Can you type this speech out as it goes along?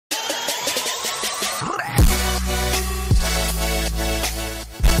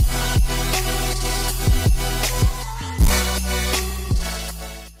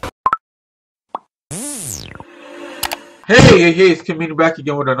Hey, it's Mainey back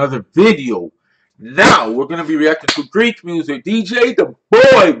again with another video. Now, we're going to be reacting to Greek music. DJ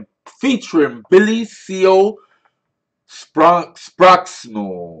TheBoy featuring Billy CO Sproxno.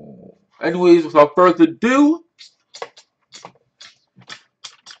 Anyways, without further ado,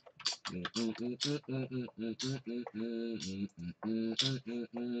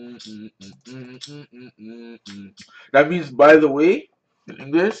 that means, by the way, in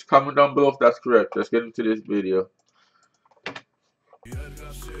English, comment down below if that's correct. Let's get into this video.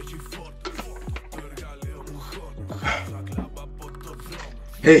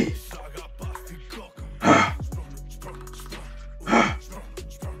 Hey.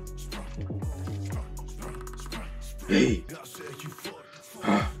 Hey.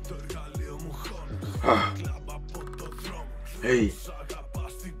 Hey.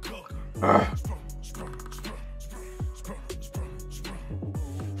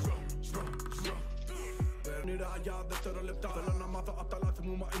 Θέλω να μάθω απ' τα λάθη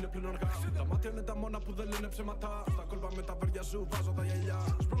μου, μα είναι πλην αργά. Τα μάτια είναι τα μόνα που δεν λένε ψέματα. Στα κόλπα με τα βέρια σου βάζω τα γυαλιά.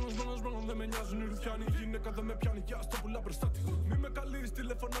 Σπρώχνω, δεν με νοιάζουν οι ρουφιάνοι. Η γυναίκα δεν με πιάνει κι ας το πουλά μπροστά της. Μη με καλείς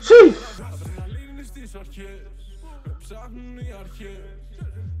τηλέφωνα. Αδρεναλίνη στις αρχές. Με ψάχνουν οι αρχές.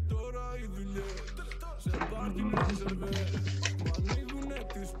 Τώρα οι δουλειές. Σε πάρκιν ρεζερβέ. Μ' ανοίγουνε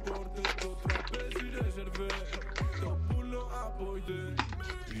τις πόρτες. Το τραπέζι ρεζερβέ. Το πουλο από ιδέ.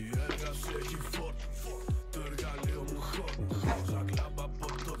 Η έργαση έχει φόρτο. Το εργαλείο μου χώρο. Σαν κλάμπα από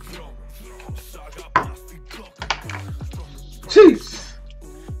το δρόμο. Σ' αγαπά στην κόκα. Jeez.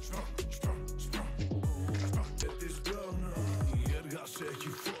 Η έργαση έχει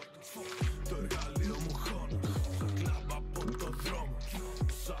φόρτο. Το εργαλείο μου χώρο. Σαν κλάμπα από το δρόμο.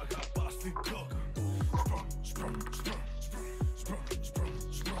 Σ' αγαπά στην κόκα.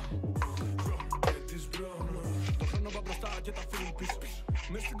 Και τις μπρώνω. Το χρόνο va μπροστά και τα αφήνει πίσω.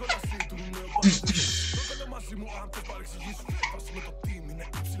 Μες στην κόλασή του νέου το μαζί μου αν το παρεξηγήσω. Βάση με το team είναι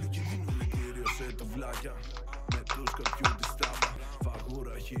υψηλό κινδύνο. Κυρίωσε το βλάκια με τους καρπιούν τη στάμα.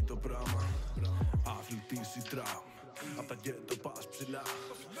 Φαγούρα έχει το πράμα. Αθλητής η τραμ. Απ' τα γκέτο πας ψηλά.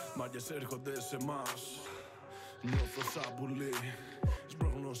 Μάγκες έρχονται σε μας. Νιώθω σαν πουλί.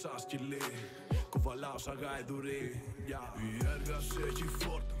 Σπρώχνω σαν σκυλί. Κουβαλάω σαν γαϊδουρί. Η έργαση έχει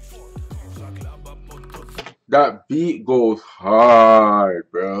φόρτο. Σαν κλάμπα από το That beat goes hard,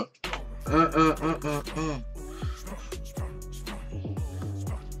 bro.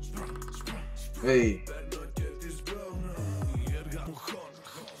 Hey.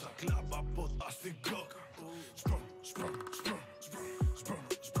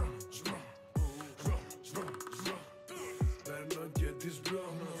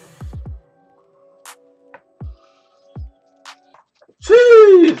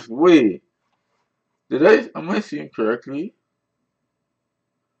 Jeez, wait. Am I seeing correctly?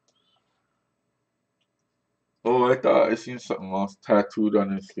 Oh, I thought I seen something else tattooed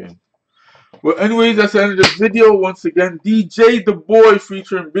on his skin. Well, anyways, that's the end of this video. Once again, DJ TheBoy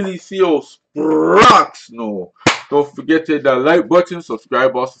featuring Billy CO Sproxno. Don't forget to hit that like button,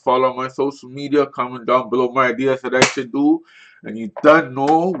 subscribe, also follow my social media, comment down below my ideas that I should do. And you don't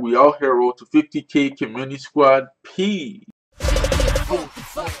know, we out here road to 50K community squad. Peace.